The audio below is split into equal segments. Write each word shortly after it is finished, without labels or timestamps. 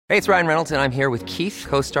Hey, it's Ryan Reynolds, and I'm here with Keith,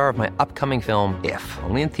 co-star of my upcoming film, If,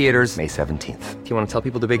 only in theaters May 17th. Do you want to tell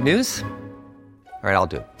people the big news? All right, I'll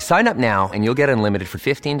do it. Sign up now and you'll get unlimited for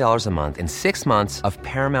 $15 a month and 6 months of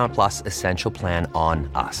Paramount Plus Essential Plan on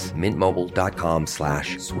us.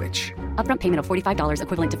 MintMobile.com/switch. Upfront payment of $45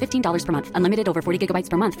 equivalent to $15 per month. Unlimited over 40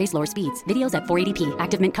 gigabytes per month. Face lower speeds. Videos at 480p.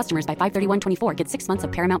 Active Mint customers by 531.24 get 6 months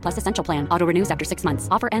of Paramount Plus Essential Plan. Auto renews after 6 months.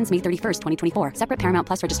 Offer ends May 31st, 2024. Separate Paramount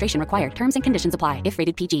Plus registration required. Terms and conditions apply if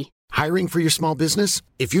rated PG. Hiring for your small business?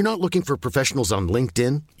 If you're not looking for professionals on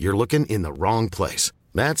LinkedIn, you're looking in the wrong place.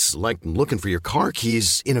 That's like looking for your car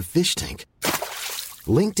keys in a fish tank.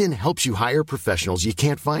 LinkedIn helps you hire professionals you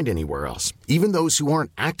can't find anywhere else, even those who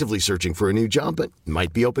aren't actively searching for a new job but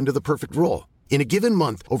might be open to the perfect role. In a given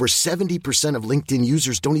month, over 70% of LinkedIn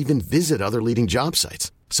users don't even visit other leading job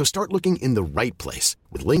sites. So start looking in the right place.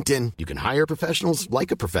 With LinkedIn, you can hire professionals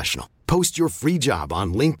like a professional. Post your free job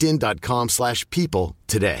on linkedin.com/people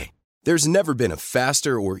today. There's never been a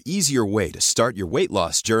faster or easier way to start your weight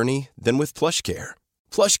loss journey than with PlushCare.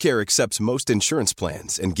 PlushCare accepts most insurance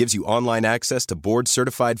plans and gives you online access to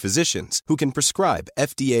board-certified physicians who can prescribe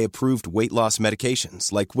FDA-approved weight loss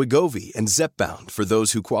medications like Wegovy and Zepbound for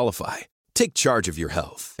those who qualify. Take charge of your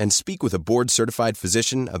health and speak with a board-certified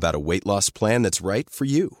physician about a weight loss plan that's right for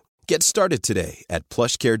you. Get started today at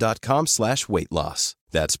plushcare.com/weightloss.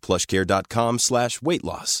 That's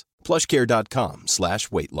plushcare.com/weightloss.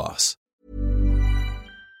 plushcare.com/weightloss.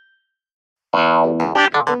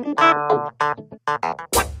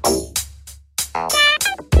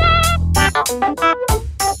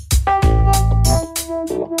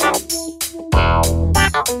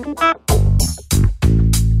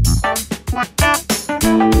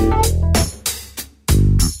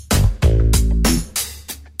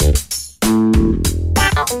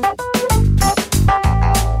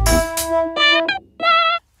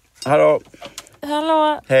 Hallå.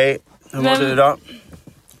 Hej, hur mår du idag?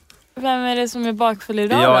 Vem är det som är bakfull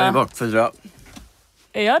idag? Jag är bakfull idag.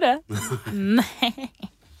 Är jag det? Nej.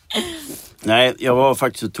 Nej, jag var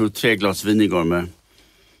faktiskt och tog 3 glas vin igår med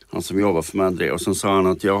han som jobbar för mig, André. Och sen sa han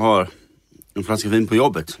att jag har en flaska vin på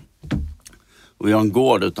jobbet. Och vi har en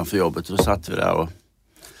gård utanför jobbet. Och då satt vi där och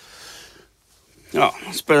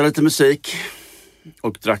spelade lite musik.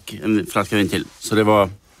 Och drack en flaska vin till. Så det var...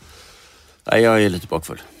 Nej, jag är lite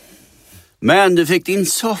bakfull. Men du fick din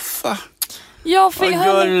soffa. Jag fick,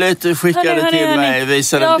 du skickade till mig,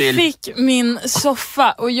 visade en bild. Jag fick min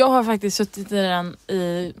soffa och jag har faktiskt suttit i den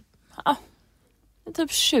i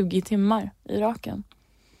typ 20 timmar i raken.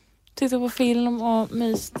 Tittat på film och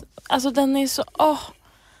myst. Alltså den är så...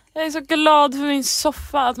 jag är så glad för min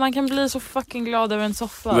soffa. Att man kan bli så fucking glad över en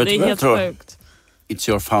soffa. Det är helt sjukt. It's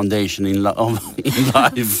your foundation in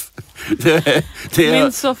life.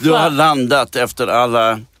 Min soffa. Du har landat efter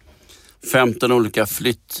alla 15 olika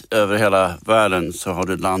flytt över hela världen, så har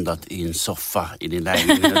du landat i en soffa i din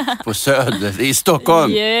lägenhet på Söder i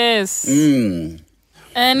Stockholm. Yes.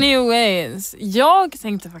 Anyways, jag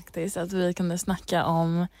tänkte faktiskt att vi kunde snacka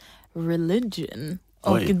om religion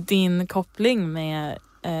och din koppling med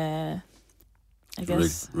I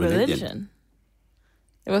guess religion.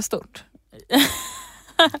 Det var stort.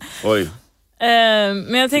 Oj.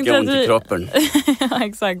 Men jag tänkte att vi... kroppen. Ja,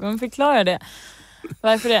 exakt, men förklara det.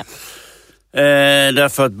 Varför det?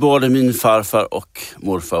 Därför att både min farfar och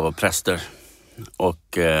morfar var präster.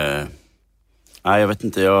 Och jag vet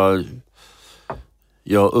inte,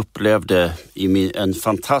 jag upplevde en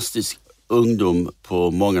fantastisk ungdom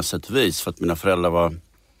på många sätt och vis. För att mina föräldrar var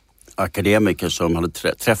akademiker som hade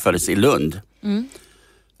träffades i Lund.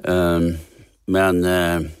 Men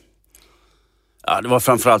det var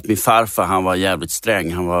framförallt min farfar. Han var jävligt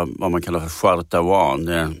sträng. Han var vad man kallar för chartawan.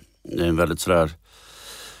 Det är en väldigt sådär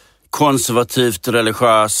konservativt,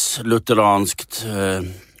 religiös, lutheranskt.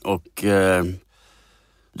 Och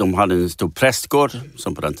de hade en stor prästgård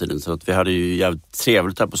som på den tiden. Så att vi hade ju jävligt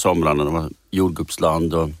trevligt här på somrarna. Det var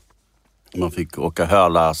jordgubbsland och man fick åka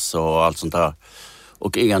hölas och allt sånt där.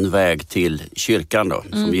 Och en väg till kyrkan då,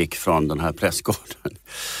 som gick från den här prästgården.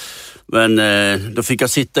 Men då fick jag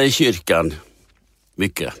sitta i kyrkan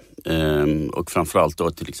mycket. Och framförallt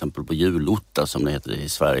då till exempel på julotta som det heter i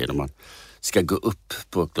Sverige. När man ska gå upp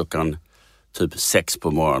på klockan typ 6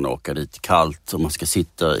 på morgonen och åka dit kallt. Och man ska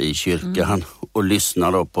sitta i kyrkan och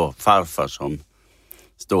lyssna då på farfar som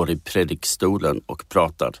står i predikstolen och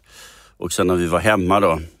pratar. Och sen när vi var hemma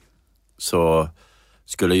då så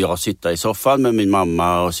skulle jag sitta i soffan med min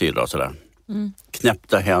mamma och syrra och sådär.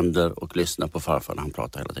 Knäppta händer och lyssna på farfar när han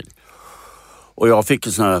pratade hela tiden. Och jag fick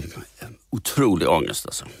en sån här otrolig ångest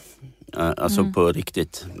alltså. Alltså på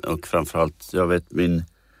riktigt. Och framförallt, jag vet min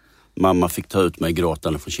mamma fick ta ut mig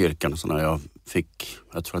gråtande från kyrkan och så när jag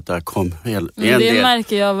jag tror att det här kom en det del.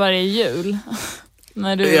 märker jag varje jul.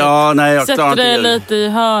 När du jag sätter dig lite i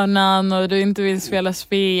hörnan och du inte vill spela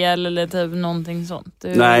spel eller typ någonting sånt. Det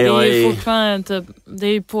är ju fortfarande typ,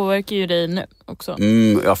 det påverkar ju dig nu också.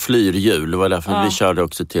 Jag flyr jul, det var därför vi körde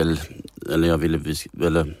också till,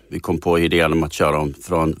 vi kom på idén om att köra om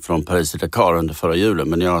från Paris till Dakar under förra julen.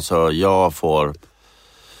 Men jag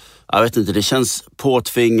vet inte, det känns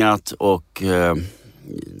påtvingat och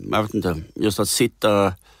jag vet inte, just att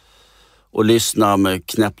sitta och lyssna med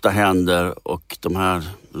knäppta händer och de här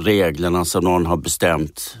reglerna som någon har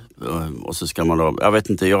bestämt. Och så ska man då, jag vet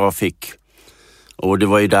inte, och det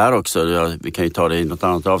var ju där också, vi kan ju ta det i något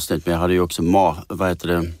annat avsnitt, men jag hade ju också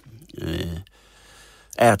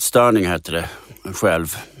ätstörning heter det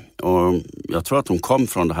själv. Och jag tror att hon kom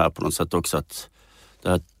från det här på något sätt också, att det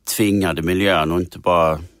här tvingade miljön och inte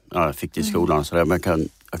bara, jag fick det i skolan så där, men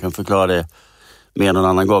jag kan förklara det mer en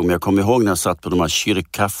annan gång. Men jag kommer ihåg när jag satt på de här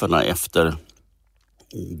kyrkkafferna efter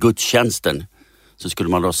gudstjänsten, så skulle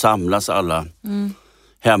man då samlas alla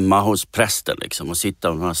hemma hos prästen liksom, och sitta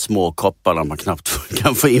med de här små kopparna man knappt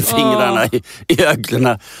kan få in fingrarna i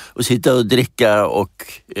ögonen och sitta och dricka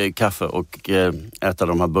kaffe och äta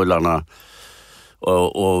de här bullarna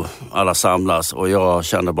och alla samlas, och jag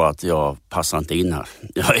kände bara att jag passar inte in här.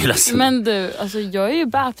 Jag är ledsen. Men du, alltså jag är ju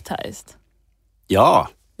baptized. Ja,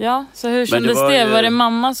 så hur kändes det? Var det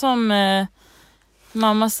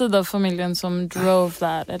mammas sida av familjen som drove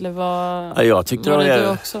där? Eller jag tyckte var det du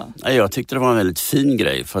också? Jag tyckte det var en väldigt fin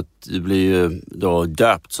grej, för att det blir ju då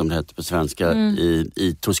döpt, som det heter på svenska,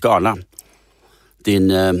 i Toscana.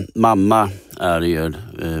 Din mamma är ju,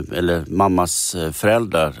 eller mammas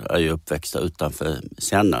föräldrar är ju uppväxta utanför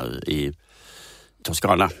Siena i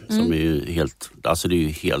Toscana, som är ju helt, alltså det är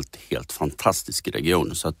ju helt fantastisk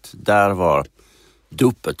region. Så att där var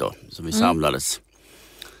dopet då, som vi samlades.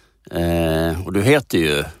 Och du heter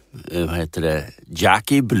ju,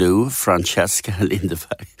 Jackie Blue Francesca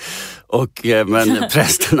Lindeberg. Men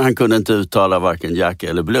prästen, han kunde inte uttala varken Jackie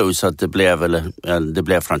eller Blue, så att det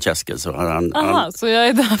blev Francesca. Så så jag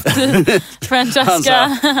är döpt till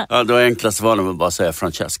Francesca. Då enklast var det att bara säga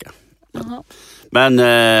Francesca. Men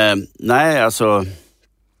nej, alltså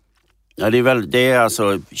det är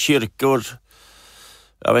alltså kyrkor,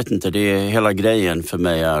 jag vet inte, det är hela grejen för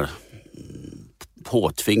mig är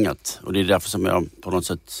påtvingat, och det är därför som jag på något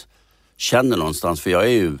sätt känner någonstans, för jag är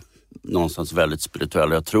ju någonstans väldigt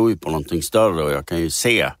spirituell, jag tror ju på någonting större, och jag kan ju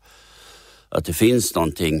se att det finns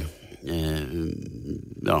någonting,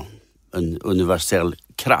 en universell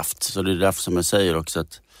kraft. Så det är därför som jag säger också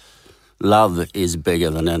att love is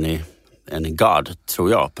bigger than any God,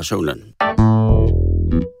 tror jag personligen.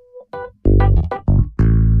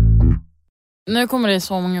 Nu kommer det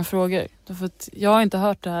så många frågor, för att jag har inte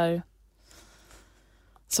hört det här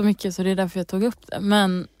så mycket, så det är därför jag tog upp det.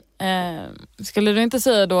 Men skulle du inte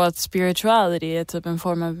säga då att spirituality är typ en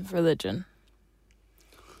form av religion?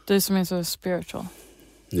 Du som är så spiritual.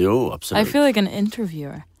 Jo, absolut. I feel like an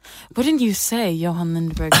interviewer. Wouldn't you say, Johan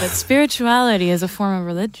Lindberg, that spirituality is a form of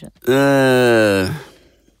religion?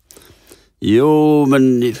 Jo,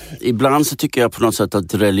 men ibland så tycker jag på något sätt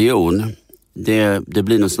att religion, det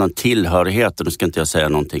blir någon sån här tillhörighet, och då ska inte jag säga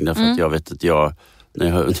någonting, därför att jag vet att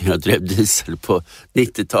när jag drev diesel på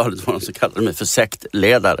 90-talet var de så kallade mig för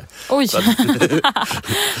sektledare. Oj!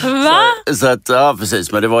 Va? Så att, ja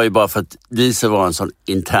precis, men det var ju bara för att diesel var en sån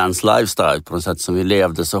intens lifestyle på något sätt som vi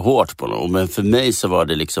levde så hårt på. Men för mig så var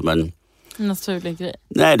det liksom en naturlig grej.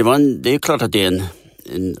 Nej, det är klart att det är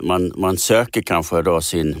man söker kanske då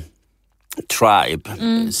sin tribe,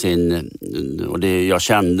 och jag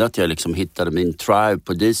kände att jag liksom hittade min tribe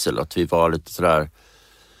på diesel, att vi var lite sådär,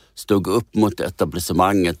 stod upp mot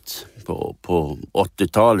etablissemanget på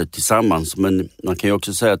 80-talet tillsammans. Men man kan ju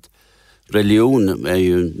också säga att religion är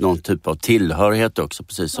ju någon typ av tillhörighet också,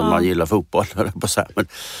 precis som man gillar fotboll.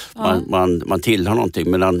 Men man tillhör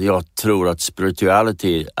någonting, medan jag tror att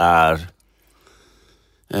spirituality är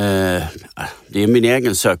det är min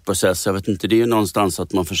egen sökprocess. Jag vet inte, det är ju någonstans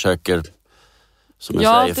att man försöker, som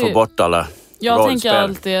jag säger, få bort alla jag tänker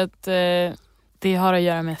alltid att det har att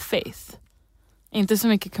göra med faith. Inte så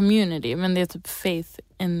mycket community, men det är typ faith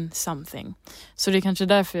in something. Så det är kanske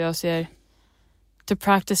därför jag ser to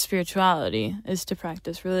practice spirituality is to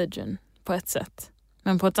practice religion på ett sätt.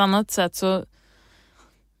 Men på ett annat sätt så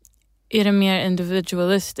är det mer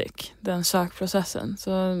individualistic, den sökprocessen.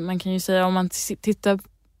 Så man kan ju säga, om man tittar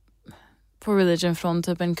på religion från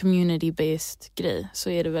typ en community-based grej, så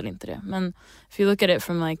är det väl inte det. Men if you look at it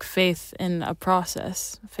from like faith in a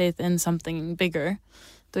process, faith in something bigger,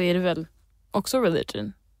 då är det väl också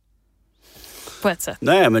religion. på ett sätt.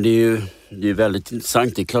 Nej, men det är ju väldigt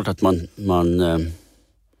intressant. Det är klart att man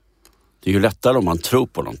det är ju lättare om man tror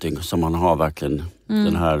på någonting, som man har verkligen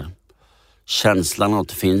den här känslan att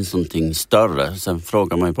det finns någonting större. Sen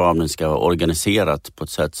frågar man ju bara om det ska vara organiserat på ett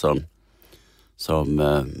sätt som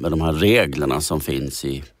med de här reglerna som finns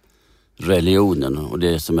i religionen. Och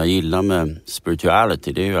det som jag gillar med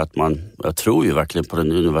spirituality, det är ju att jag tror ju verkligen på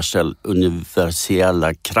den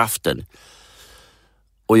universella kraften.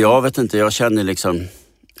 Och jag vet inte, jag känner liksom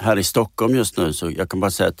här i Stockholm just nu, så jag kan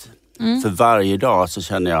bara säga att för varje dag så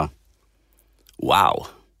känner jag wow.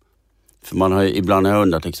 För man har ju ibland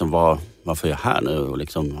undrat liksom varför är jag här nu? Och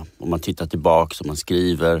liksom, om man tittar tillbaka och man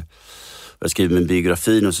skriver. Jag skriver min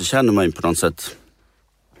biografi och så känner man ju på något sätt,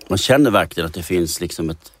 man känner verkligen att det finns liksom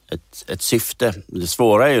ett syfte. Det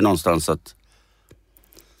svåra är ju någonstans att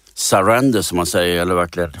surrender, som man säger, eller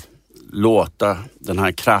verkligen låta den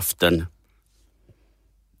här kraften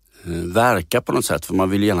verka på något sätt. För man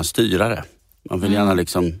vill gärna styra det. Man vill gärna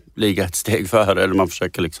liksom ligga ett steg före, eller man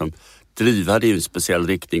försöker liksom driva det i en speciell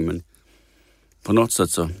riktning, men på något sätt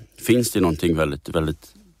så finns det någonting väldigt,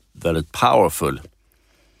 väldigt, väldigt powerful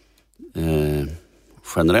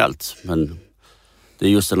generellt. Men det är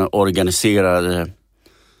just den här organiserade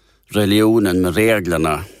religionen med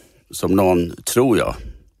reglerna som någon, tror jag,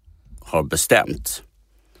 har bestämt.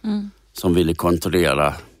 Som ville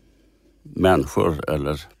kontrollera människor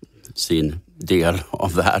eller sin del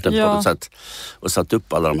av världen på något sätt. Och satt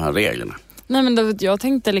upp alla de här reglerna. Nej, men David, jag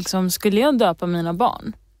tänkte liksom, skulle jag döpa mina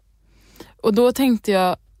barn? Och då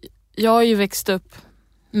tänkte jag har ju växt upp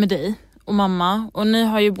med dig och mamma. Och ni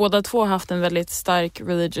har ju båda två haft en väldigt stark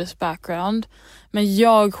religious background. Men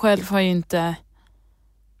jag själv har ju inte...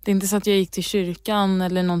 Det är inte så att jag gick till kyrkan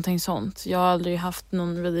eller någonting sånt. Jag har aldrig haft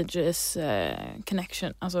någon religious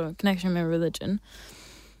connection med religion.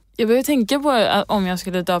 Jag började tänka på om jag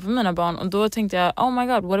skulle döpa mina barn. Och då tänkte jag, oh my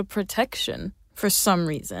god, what a protection. For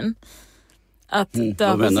some reason. Att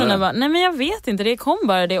döpa sina barn. Nej, men jag vet inte. Det kom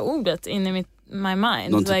bara det ordet in i my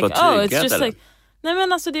mind. Någon typ av trygghet, it's just eller? Nej,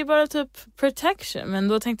 men alltså det är bara typ protection. Men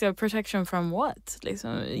då tänkte jag, protection from what?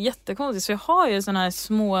 Liksom, jättekonstigt. Så jag har ju såna här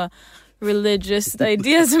små religious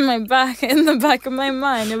ideas in the back of my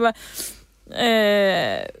mind. Jag bara,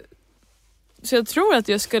 så jag tror att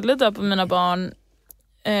jag skulle döpa mina barn.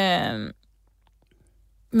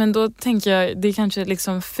 Men då tänker jag, det är kanske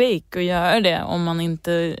liksom fake att göra det om man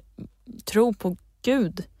inte tror på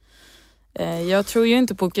Gud. Jag tror ju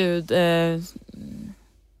inte på Gud. I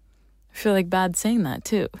feel like bad saying that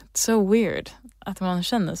too. It's so weird att man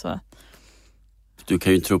känner så. Du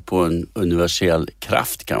kan ju tro på en universell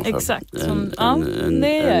kraft kanske. Exakt.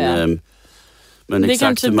 Det gör jag. Men det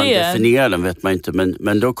exakt hur man definierar den vet man inte.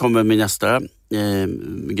 Men då kommer min nästa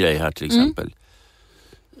grej här till exempel.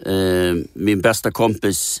 Min bästa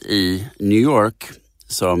kompis i New York,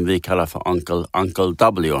 som vi kallar för Uncle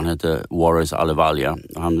W, han heter Warris Alivalia.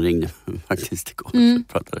 Han ringde faktiskt igår och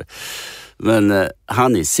pratade. Men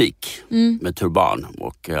han är sikh med turban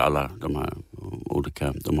och alla de här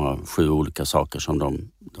olika, de har 7 olika saker som de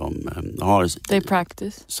har. They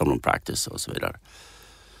practice. Som de practice och så vidare.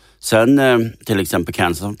 Sen till exempel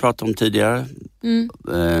Cancer som vi pratade om tidigare.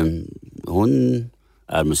 Hon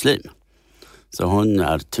är muslim. Så hon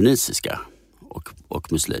är tunisiska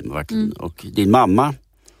och muslim verkligen. Och din mamma,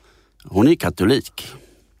 hon är katolik.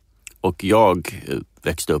 Och jag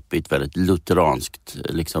växte upp i ett väldigt lutheranskt,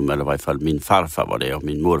 liksom, eller i varje fall min farfar var det. Och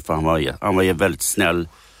min morfar, han var väldigt snäll.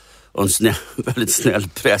 Och väldigt snäll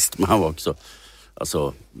präst. Men han var också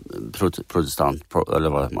alltså, protestant, eller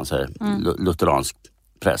vad man säger, lutheransk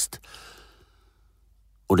präst.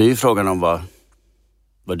 Och det är ju frågan om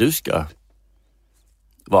vad du ska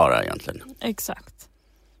vara egentligen. Exakt.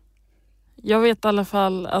 Jag vet i alla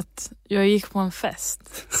fall att jag gick på en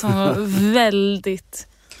fest som var väldigt...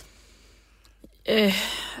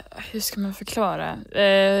 hur ska man förklara?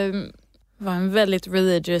 Var en väldigt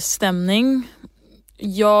religious stämning.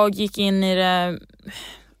 Jag gick in i det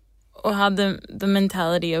och hade the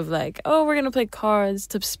mentality of like, oh, we're gonna play cards,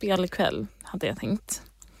 typ spelkväll hade jag tänkt.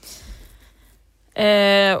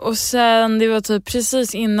 Och sen det var typ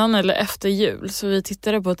precis innan eller efter jul, så vi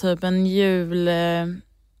tittade på typ en jul...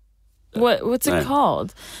 what's it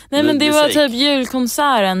called? Nej, men det var typ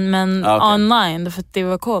julkonserten, men online, för att det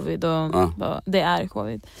var covid och det är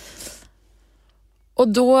covid. Och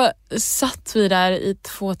då satt vi där i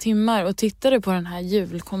 2 timmar och tittade på den här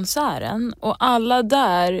julkonserten. Och alla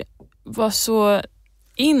där var så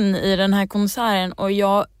in i den här konserten och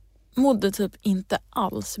jag mådde typ inte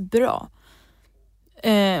alls bra.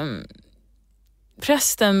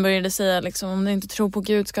 prästen började säga liksom, om du inte tror på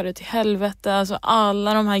Gud ska du till helvete. Alltså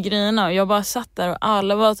alla de här grejerna. Och jag bara satt där och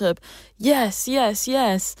alla var typ yes, yes,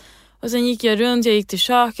 yes. Och sen gick jag runt, jag gick till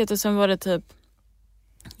köket och sen var det typ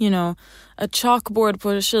a chalkboard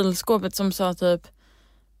på kylskåpet som sa typ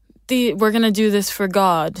we're gonna do this for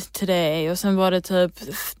God today. Och sen var det typ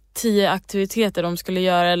 10 aktiviteter de skulle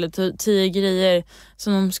göra eller 10 grejer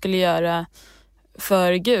som de skulle göra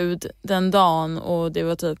för Gud den dagen, och det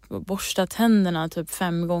var typ borsta tänderna typ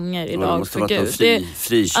 5 gånger idag för Gud.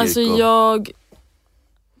 Alltså jag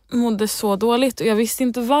mådde så dåligt och jag visste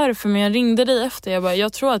inte varför, men jag ringde dig efter. Jag bara,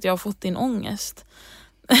 jag tror att jag har fått din ångest.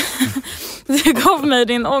 Du gav mig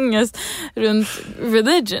din ångest runt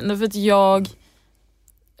religion för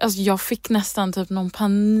att jag fick nästan typ någon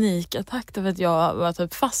panikattack för att jag var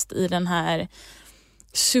typ fast i den här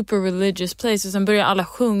super religious place. Och sen började alla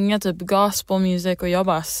sjunga typ gospel music och jag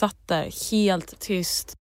bara satt där helt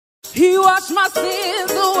tyst. He washed my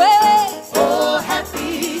sins away. Oh,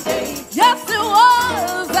 happy day. Yes, it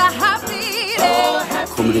was a happy day.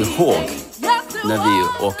 Kommer du ihåg när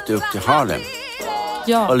vi åkte upp till Harlem?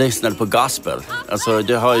 Ja. Och lyssnade på gospel. Alltså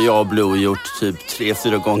det har jag och Blue gjort typ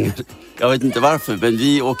 3-4 gånger. Jag vet inte varför, men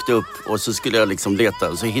vi åkte upp och så skulle jag liksom leta.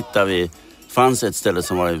 Och så hittade vi, fanns ett ställe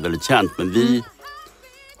som var väldigt känt, men vi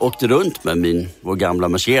åkte runt med vår gamla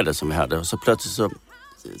Mercedes som vi hade. Och så plötsligt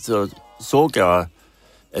så såg jag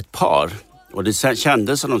ett par. Och det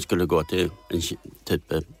kändes som de skulle gå till en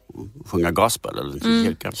typ sjunga gospel eller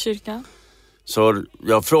en kyrka. Så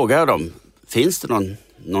jag frågade dem, finns det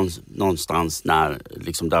någonstans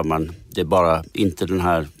liksom där det är bara inte den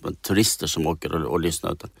här turister som åker och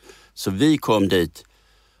lyssnar. Så vi kom dit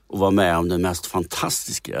och var med om den mest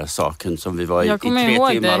fantastiska saken som vi var i 3 timmar. Jag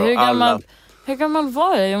kommer ihåg det. Hur gammal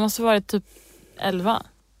var jag? Jag måste vara typ 11.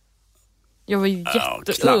 Jag var ju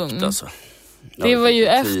jätteung. Knappt alltså. Det var ju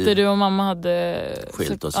efter du och mamma hade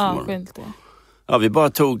skilt oss. Ja, vi bara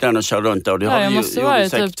tog den och körde runt där. Och det jag måste vara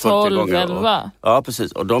typ 12-11. Ja,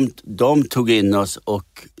 precis. Och de tog in oss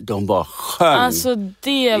och de bara sjöng alltså,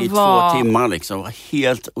 i 2 timmar liksom. Det var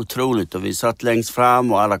helt otroligt. Och vi satt längst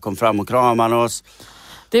fram och alla kom fram och kramade oss.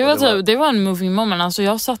 Det var en movie moment. Alltså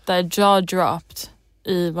jag satt där jaw-dropped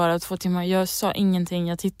i bara 2 timmar. Jag sa ingenting.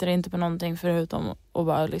 Jag tittade inte på någonting förutom att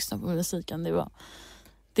bara lyssna på musiken.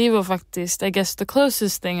 Det var faktiskt, I guess, the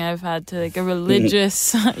closest thing I've had to like a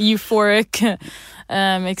religious, euphoric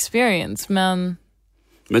experience. Men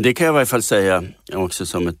det kan jag i alla fall säga också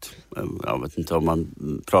som jag vet inte om man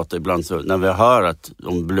pratar ibland så, när vi hör att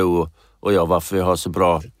om Blue och jag, varför vi har så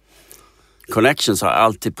bra connections, har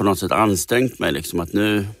alltid på något sätt ansträngt mig liksom att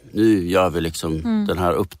nu gör vi liksom den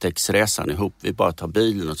här upptäcktsresan ihop. Vi bara tar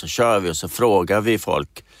bilen och så kör vi och så frågar vi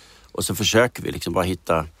folk. Och så försöker vi liksom bara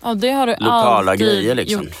hitta det har du lokala grejer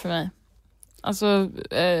liksom. Gjort för mig. Alltså,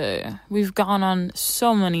 we've gone on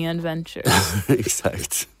so many adventures.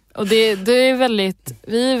 Exakt. Och det är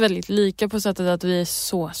vi är väldigt lika på sättet att vi är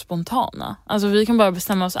så spontana. Alltså vi kan bara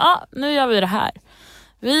bestämma oss, nu gör vi det här.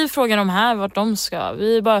 Vi frågar dem här vart de ska.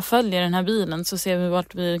 Vi bara följer den här bilen så ser vi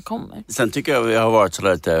vart vi kommer. Sen tycker jag vi har varit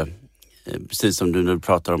så lite, precis som du nu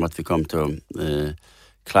pratar om att vi kom till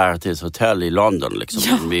Clarity's Hotel i London liksom.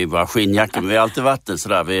 Ja. Vi var skinnjackor, men vi har alltid varit en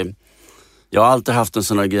sådär. Jag har alltid haft en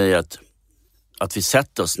sån här grej att vi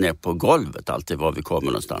sätter oss ner på golvet alltid var vi kommer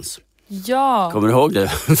någonstans. Ja. Kommer du ihåg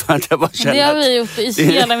det? Jag bara det har vi gjort i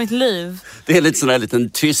hela mitt liv. Det är lite sån här liten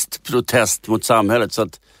tyst protest mot samhället så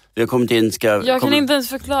att vi har kommit in. Jag kan inte ens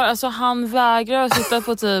förklara. Alltså han vägrar att sitta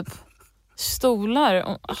på typ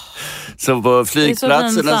stolar. Så på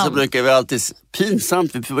flygplatserna så brukar vi alltid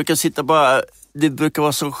pinsamt. Vi brukar sitta bara. Det brukar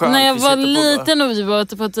vara så skönt. När jag var liten och vi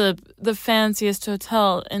var på typ the fanciest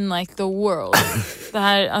hotel in like the world. Det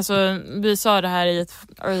här, alltså vi sa det här i ett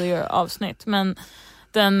earlier avsnitt, men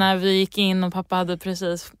den när vi gick in och pappa hade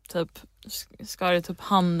precis typ skarit upp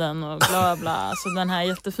handen och bla bla. Alltså den här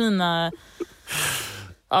jättefina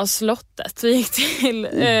slottet vi gick till.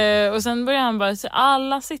 Och sen började han bara,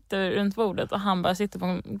 alla sitter runt bordet och han bara sitter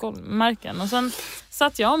på golvmarken. Och sen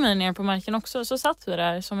satt jag mig ner på marken också. Så satt vi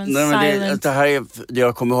där som en silent. Det här är,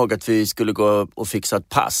 jag kommer ihåg att vi skulle gå och fixa ett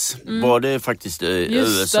pass. Både faktiskt i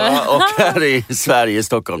USA och här i Sverige, i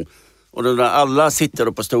Stockholm. Och då alla sitter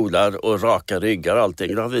på stolar och raka ryggar och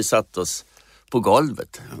allting. Då har vi satt oss på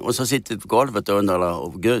golvet. Och så sitter vi på golvet och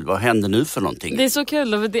undrar, gud, vad händer nu för någonting? Det är så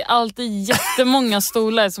kul, för det är alltid jättemånga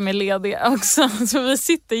stolar som är lediga också. Så vi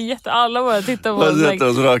sitter alla bara tittar på oss. Like,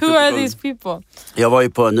 who are these people? Jag var ju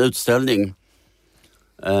på en utställning.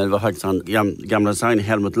 Det var faktiskt en gamla designer,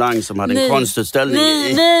 Helmut Lang, som hade en konstutställning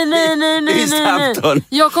i Southampton.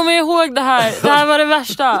 Jag kommer ihåg det här. Det här var det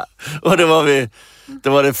värsta. Och det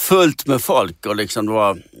var det fullt med folk och liksom det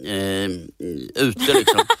var ute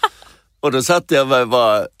liksom. Och då satte jag mig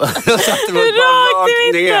bara rakt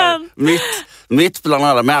ner. Mitt bland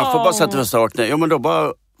alla människor bara satte mig rakt ner. Ja, men då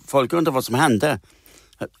bara, folk undrar vad som hände.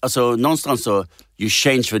 Alltså någonstans så, you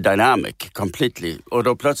change the dynamic completely. Och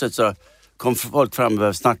då plötsligt så kom folk fram och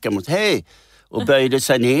började snacka mot hej. Och böjde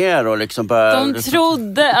sig ner och liksom bara... De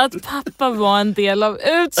trodde att pappa var en del av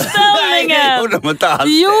utställningen. Nej, det gjorde de inte alls.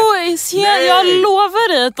 Jo, jag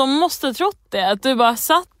lovar dig att de måste trott det. Att du bara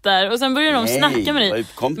satt där och sen började de snacka med dig. Det var ju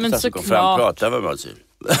kompisar som kom fram och pratade med mig.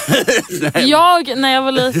 När jag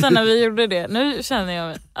var liten när vi gjorde det. Nu känner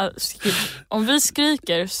jag om vi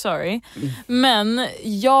skriker, sorry. Men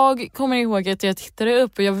jag kommer ihåg att jag tittade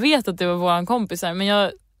upp och jag vet att det var våran kompisar. Men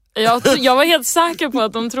jag var helt säker på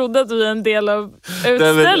att de trodde att vi är en del av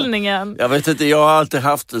utställningen. Jag vet inte, jag har alltid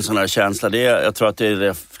haft en sån här känsla. Jag tror att det är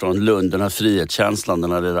det från Lund, den här frihetskänslan,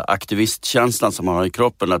 den här aktivistkänslan som man har i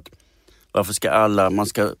kroppen. Att varför ska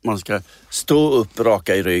man ska stå upp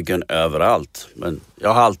raka i ryggen överallt. Men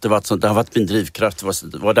jag har alltid varit sånt, det har varit min drivkraft. Det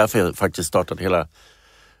var därför jag faktiskt startade hela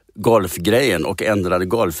golfgrejen och ändrade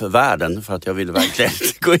golfvärlden. För att jag ville verkligen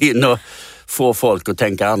gå in och få folk att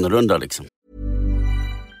tänka annorlunda liksom.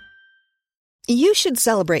 You should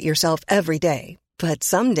celebrate yourself every day, but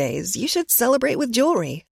some days you should celebrate with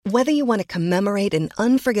jewelry. Whether you want to commemorate an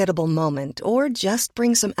unforgettable moment or just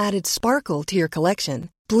bring some added sparkle to your collection,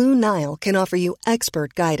 Blue Nile can offer you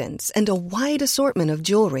expert guidance and a wide assortment of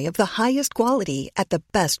jewelry of the highest quality at the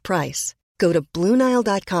best price. Go to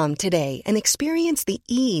BlueNile.com today and experience the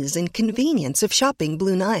ease and convenience of shopping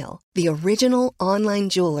Blue Nile, the original online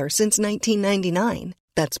jeweler since 1999.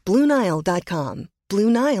 That's BlueNile.com.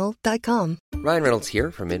 BlueNile.com. Ryan Reynolds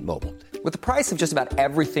here from Mint Mobile. With the price of just about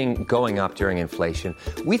everything going up during inflation,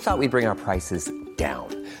 we thought we'd bring our prices down.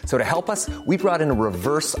 So to help us, we brought in a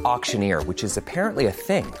reverse auctioneer, which is apparently a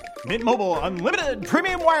thing. Mint Mobile Unlimited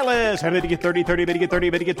Premium Wireless. How to get 30, 30, how to get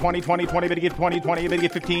 30, how to get 20, 20, 20, how to get 20, 20, how to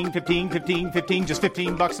get 15, 15, 15, 15, just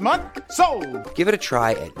 $15 a month? Sold! Give it a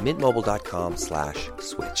try at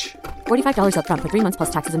mintmobile.com/switch. $45 up front for 3 months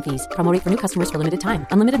plus taxes and fees. Promo rate for new customers for limited time.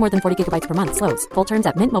 Unlimited more than 40 gigabytes per month. Slows full terms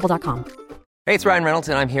at mintmobile.com. Hey, it's Ryan Reynolds,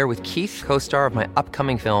 and I'm here with Keith, co-star of my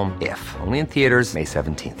upcoming film, If, only in theaters May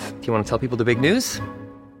 17th. Do you want to tell people the big news?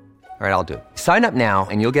 All right, I'll do it. Sign up now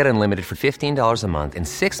and you'll get unlimited for $15 a month and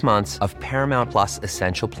 6 months of Paramount Plus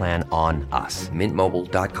Essential Plan on us.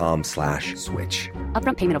 Mintmobile.com/switch.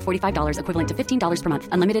 Upfront payment of $45 equivalent to $15 per month.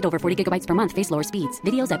 Unlimited over 40 gigabytes per month. Face lower speeds.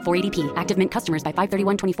 Videos at 480p. Active Mint customers by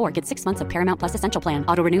 531.24 get 6 months of Paramount Plus Essential Plan.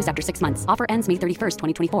 Auto renews after 6 months. Offer ends May 31st,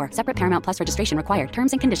 2024. Separate Paramount Plus registration required.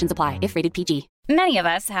 Terms and conditions apply if rated PG. Many of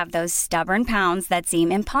us have those stubborn pounds that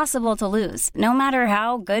seem impossible to lose, no matter how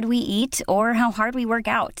good we eat or how hard we work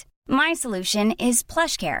out. My solution is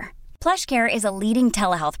PlushCare. PlushCare is a leading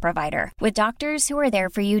telehealth provider with doctors who are there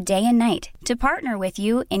for you day and night to partner with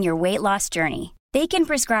you in your weight loss journey. They can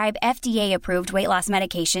prescribe FDA-approved weight loss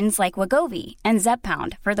medications like Wegovy and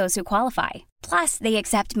Zepbound for those who qualify. Plus, they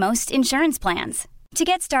accept most insurance plans. To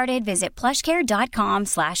get started, visit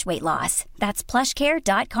plushcare.com/weightloss. That's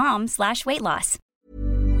plushcare.com/weightloss.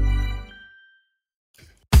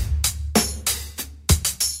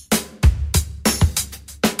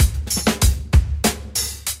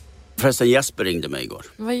 Förresten, Jesper ringde mig igår.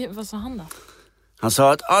 Vad sa han då? Han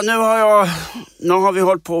sa att nu har vi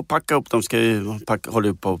hållit på att packa ihop,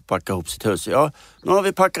 håller på att packa ihop sitt hus. Ja, nu har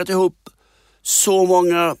vi packat ihop så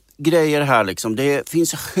många grejer här liksom. Det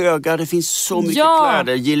finns högar, det finns så mycket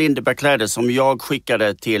kläder, J. Lindeberg-kläder som jag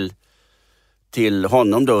skickade till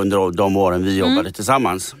honom då under de åren vi jobbade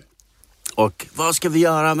tillsammans. Och vad ska vi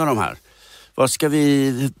göra med de här? Vad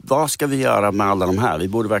ska vi göra med alla de här? Vi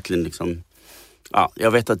borde verkligen liksom... Ja,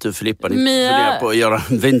 jag vet att du Filippa funderar på att göra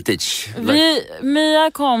vintage.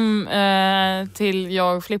 Mia kom till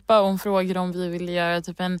jag och Filippa och hon frågade om vi ville göra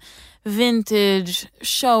typ en vintage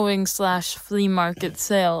showing / flea market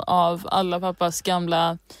sale av alla pappas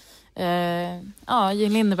gamla J.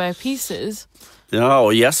 Lindeberg pieces. Ja,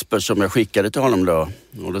 och Jesper som jag skickade till honom då.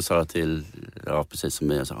 Och då sa jag till, precis som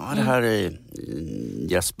Mia sa, det här är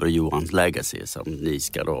Jesper och Johans legacy som ni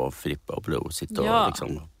ska då, Filippa och Blå, sitta och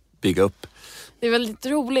liksom bygga upp. Det är väldigt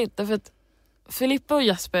roligt därför att Filippa och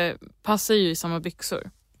Jesper passar ju i samma byxor.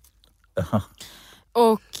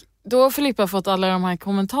 Och då har Filippa fått alla de här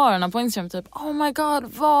kommentarerna på Instagram typ, oh my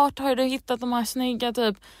god, vart har du hittat de här snygga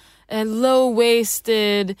typ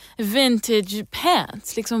low-waisted vintage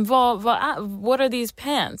pants? Liksom, what are these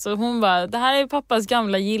pants? Och hon bara, det här är pappas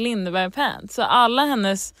gamla J. Lindeberg pants. Så alla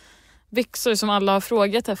hennes byxor som alla har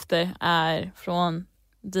frågat efter är från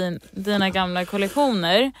dina gamla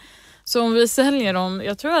kollektioner. Så om vi säljer dem,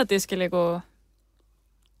 jag tror att det skulle gå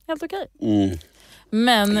helt okej.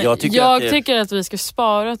 Men jag tycker att vi ska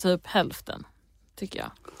spara typ hälften. Tycker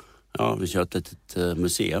jag. Ja, vi kör ett litet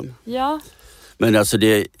museum. Ja. Men alltså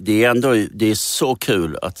det är så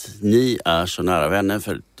kul att ni är så nära vänner.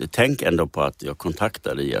 För tänk ändå på att jag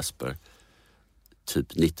kontaktade Jesper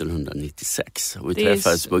typ 1996. Och vi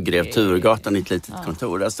träffades på Grev Turgatan i ett litet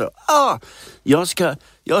kontor. Där stod,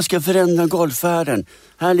 jag ska förändra golfvärlden.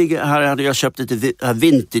 Här hade jag köpt lite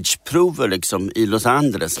vintageprover liksom i Los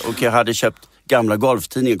Angeles. Och jag hade köpt gamla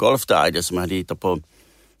golftidningar, Golf Digest, som jag hade hittat på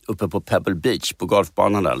uppe på Pebble Beach på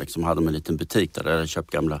golfbanan där. Liksom hade de en liten butik där jag hade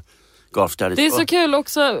köpt gamla golfdigest. Det är så kul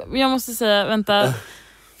också, jag måste säga, vänta.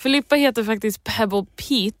 Filippa heter faktiskt Pebble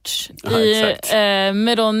Peach i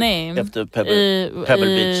middle name. Efter Pebble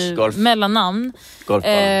Beach golf. Mellannamn.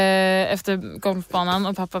 Efter golfbanan.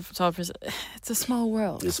 Och pappa sa precis, it's a small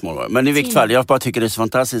world. It's a small world. Men i vilket fall, jag bara tycker det är så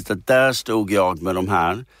fantastiskt att där stod jag med de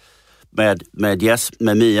här.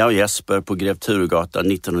 Med Mia och Jesper på Grev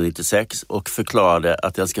Turgatan 1996 och förklarade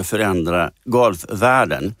att jag ska förändra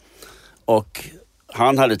golfvärlden. Och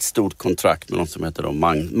han hade ett stort kontrakt med något som heter då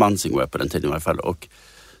Munsingware på den tiden i alla fall. Och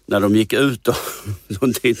när de gick ut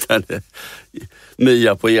då tittade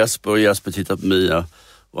Mia på Jesper och Jesper tittade på Mia.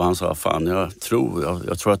 Och han sa, fan jag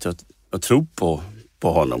tror att jag tror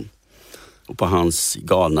på honom. Och på hans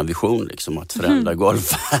galna vision liksom, att förändra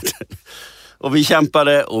golfvärlden. Och vi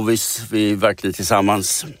kämpade och vi verkligen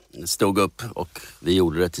tillsammans stod upp och vi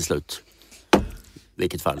gjorde det till slut.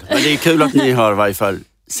 Vilket fall. Men det är kul att ni har i varje fall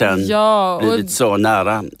sen blivit så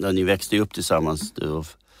nära. När ni växte upp tillsammans. Du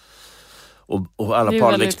och alla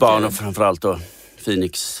Parviksbarn och framförallt då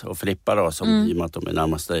Phoenix och Filippa då, som i och med att de är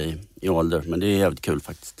närmaste i ålder. Men det är jävligt kul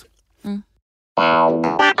faktiskt. Mm.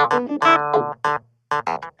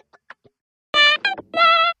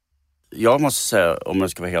 Jag måste säga, om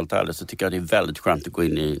jag ska vara helt ärlig, så tycker jag det är väldigt skönt att gå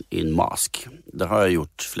in i en mask. Det har jag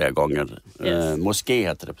gjort flera gånger. Yes. Moské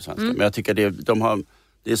heter det på svenska. Men jag tycker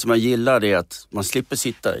det som jag gillar är att man slipper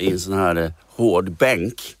sitta i en sån här hård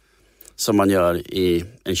bänk som man gör i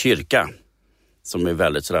en kyrka. Som är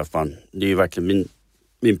väldigt sådär, det är ju verkligen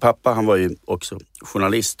min pappa, han var ju också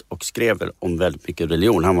journalist och skrev om väldigt mycket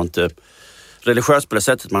religion. Han var inte religiös på det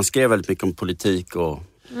sättet, man skrev väldigt mycket om politik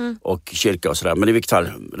och kyrka och sådär. Men i vilket fall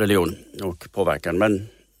religion och påverkan. Men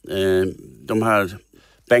de här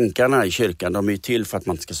bänkarna i kyrkan, de är ju till för att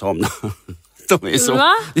man inte ska somna. De är så,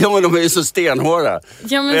 men de är så stenhårda.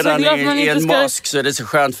 Ja, men redan så i en mask så är det så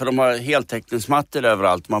skönt för de har heltäckningsmattor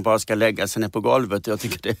överallt. Man bara ska lägga sig ner på golvet. Jag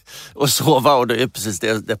tycker det, och sova, och det är precis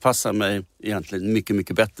det passar mig egentligen mycket,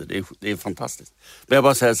 mycket bättre. Det är fantastiskt. Men jag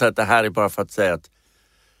bara säger så att det här är bara för att säga att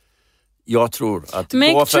jag tror att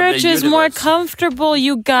make churches more comfortable,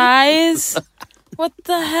 you guys. What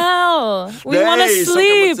the hell? We wanna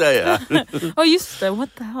sleep. Just det, what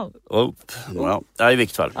the hell? Det är i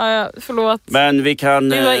vilket fall. Ja, förlåt. Men vi kan...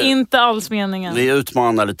 Det var inte alls meningen. Vi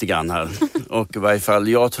utmanar lite grann här. Och i varje fall,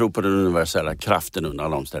 jag tror på den universella kraften under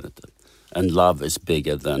alla omständigheter. And love is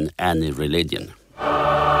bigger than any religion.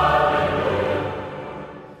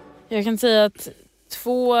 Jag kan säga att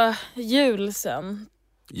 2 jular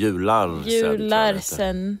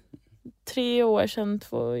sen 3 år sedan,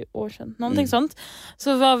 2 år sedan, någonting sånt.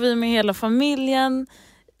 Så var vi med hela familjen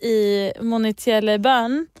i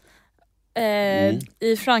Monitie-les-Bains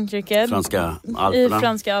i Frankrike. I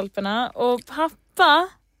franska alperna. Och pappa,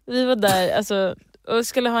 vi var där alltså, och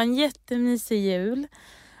skulle ha en jättemysig jul.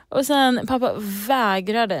 Och sen pappa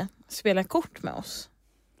vägrade spela kort med oss.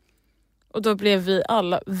 Och då blev vi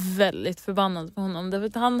alla väldigt förbannade på honom. Därför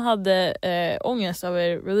att han hade ångest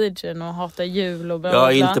över religion och hatar jul och bla bla.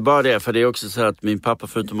 Ja, inte bara det. För det är också så att min pappa,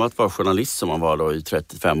 förutom att vara journalist som han var då i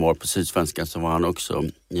 35 år på Sydsvenskan, så var han också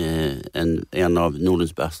en av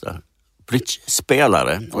Nordens bästa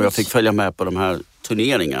bridge-spelare. Och jag fick följa med på de här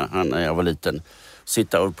turneringarna när jag var liten.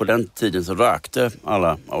 Och på den tiden så rökte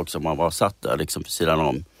alla också. Man var satt där liksom på sidan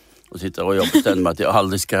om. Och jag bestämde mig att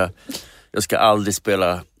jag ska aldrig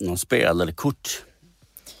spela någon spel eller kort.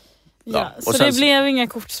 Ja, så det blev inga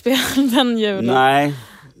kortspel den julen?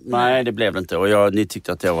 Nej, det blev det inte. Och ni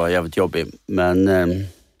tyckte att jag var jävligt jobbig.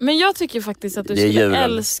 Men jag tycker faktiskt att du skulle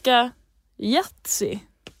älska Yatzy.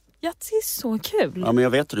 Yatzy är så kul. Ja, men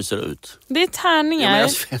jag vet hur det ser ut. Det är tärningar. Ja, men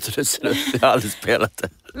jag vet hur det ser ut. Jag har aldrig spelat det.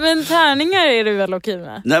 Men tärningar är du väl okej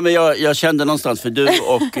med? Nej, men jag kände någonstans, för du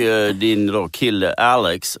och din kille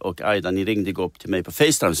Alex och Aida, ni ringde upp till mig på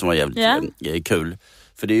FaceTime som var jävligt kul.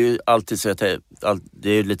 För det är ju alltid så att det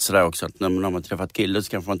är lite sådär också att när man träffat kille så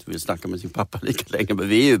kanske man inte vill snacka med sin pappa lika länge. Men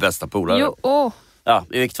vi är ju bästa polare. Ja,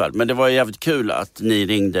 i vilket fall. Men det var jävligt kul att ni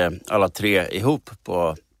ringde alla 3 ihop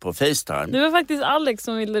på på FaceTime. Det var faktiskt Alex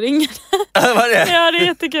som ville ringa. Var det? Ja, det är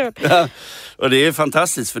jättekul. Ja. Och det är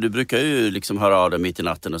fantastiskt för du brukar ju liksom höra av dig mitt i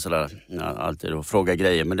natten och sådär. Ja, alltid och fråga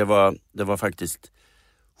grejer. Men det var faktiskt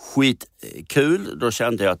skitkul. Då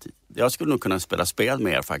kände jag att jag skulle nog kunna spela spel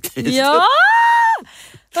med er faktiskt. Ja!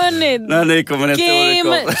 Hörrni, Nej, kommer inte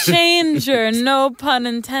game changer, no pun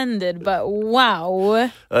intended, but wow.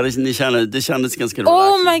 Ja, det kändes ganska roligt.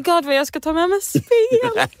 Oh my god, vad jag ska ta med mig spel.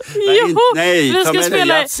 nej, vi ta med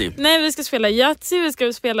spela Yahtzee. Nej, vi ska spela Yahtzee, vi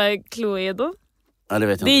ska spela Cluedo. Ja, det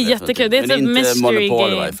vet jag det är inte, jättekul, det är typ mystery Monopol,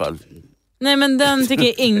 game. I varje fall. Nej, men den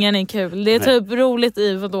tycker ingen är kul. Det är typ roligt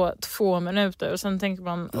i 2 minuter och sen tänker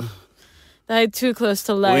man det här är too close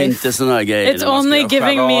to life. Och inte såna här grejer. It's only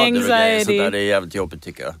giving me anxiety. Det är jävligt jobbigt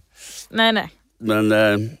tycker jag. Nej. Men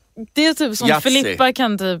det är typ som Yahtzee. Filippa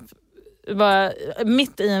kan typ vara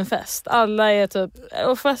mitt i en fest. Alla är typ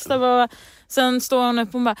och festar bara. Sen står hon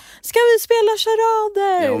upp och bara, ska vi spela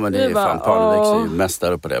charader? Jo, men det är fan Parneviks är ju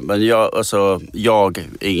mästare på det. Men jag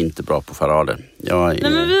är inte bra på charader. Nej,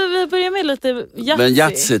 men vi börjar med lite Yahtzee. Men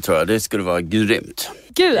Yahtzee tror jag, det skulle vara grymt.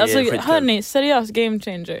 Gud, alltså hörni, seriöst game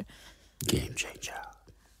changer. Game changer.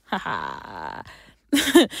 Haha.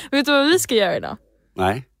 Vet du vad vi ska göra idag?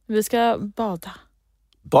 Nej. Vi ska bada.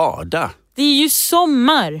 Bada? Det är ju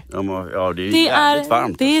sommar. Ja, det är ju jävligt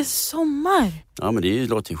varmt. Det är sommar. Ja, men det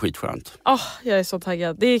låter ju skitskönt. Jag är så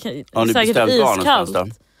taggad. Det är säkert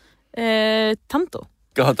iskallt. Tanto.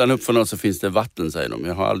 Gatan upp för något så finns det vatten, säger de.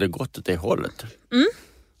 Jag har aldrig gått åt det hållet.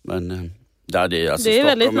 Men det är alltså, det är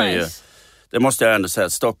väldigt Stockholm nice. Det måste jag ändå säga.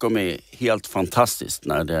 Stockholm är helt fantastiskt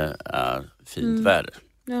när det är fint väder.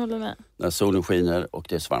 Jag håller med. När solen skiner och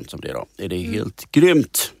det är så varmt som det är idag. Det är helt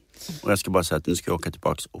grymt. Och jag ska bara säga att nu ska jag åka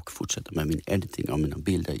tillbaka och fortsätta med min editing av mina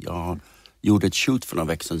bilder. Jag gjorde ett shoot för några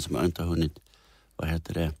veckor sedan som jag inte har hunnit,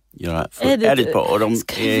 göra edit på. Och de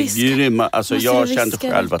är grymma. Alltså jag kände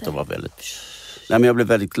själv att det var väldigt... Nej, men jag blev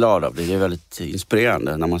väldigt glad av det. Det är väldigt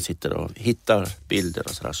inspirerande när man sitter och hittar bilder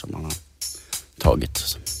och sådär som man har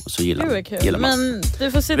tagit. Och så gillar man. Men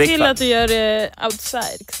du får se till att du gör det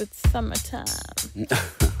outside, because it's summertime.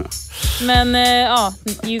 Men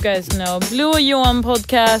you guys know. Blue och Johan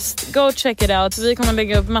podcast. Go check it out. Vi kommer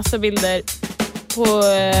lägga upp massa bilder på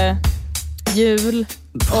jul.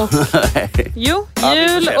 Och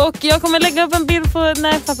jul. Och jag kommer lägga upp en bild på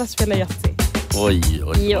när pappa spelar Yahtzee. Oj.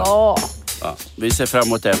 Ja. Vi ser fram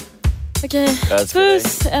emot det. Okej.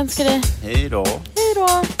 Puss. Älskar dig. Hej då.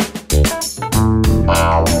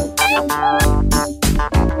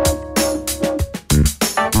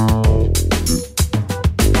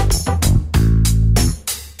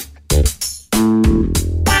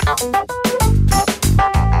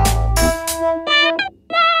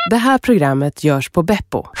 Det här programmet görs på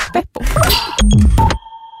Beppo.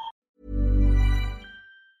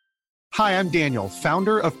 Hi, I'm Daniel,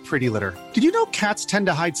 founder of Pretty Litter. Did you know cats tend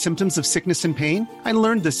to hide symptoms of sickness and pain? I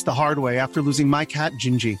learned this the hard way after losing my cat,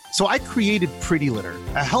 Gingy. So I created Pretty Litter,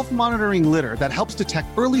 a health monitoring litter that helps detect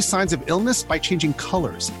early signs of illness by changing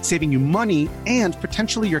colors, saving you money and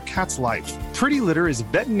potentially your cat's life. Pretty Litter is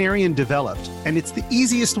veterinarian developed, and it's the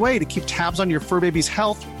easiest way to keep tabs on your fur baby's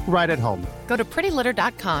health right at home. Go to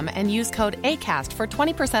prettylitter.com and use code ACAST for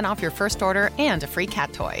 20% off your first order and a free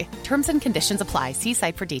cat toy. Terms and conditions apply. See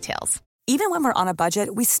site for details. Even when we're on a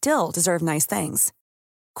budget, we still deserve nice things.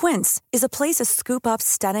 Quince is a place to scoop up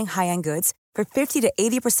stunning high-end goods for 50 to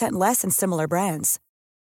 80% less than similar brands.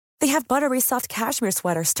 They have buttery soft cashmere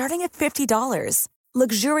sweaters starting at $50,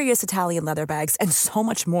 luxurious Italian leather bags, and so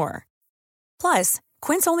much more. Plus,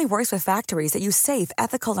 Quince only works with factories that use safe,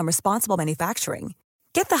 ethical, and responsible manufacturing.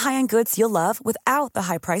 Get the high-end goods you'll love without the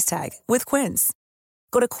high price tag with Quince.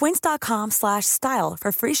 Go to quince.com/style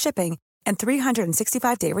for free shipping and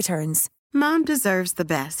 365-day returns. Mom deserves the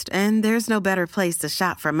best, and there's no better place to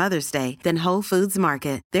shop for Mother's Day than Whole Foods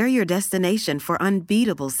Market. They're your destination for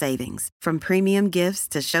unbeatable savings, from premium gifts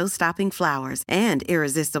to show-stopping flowers and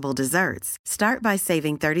irresistible desserts. Start by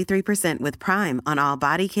saving 33% with Prime on all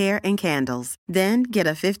body care and candles. Then get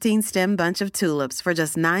a 15-stem bunch of tulips for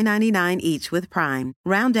just $9.99 each with Prime.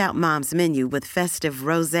 Round out Mom's menu with festive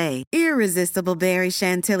rosé, irresistible berry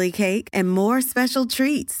chantilly cake, and more special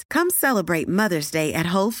treats. Come celebrate Mother's Day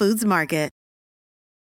at Whole Foods Market.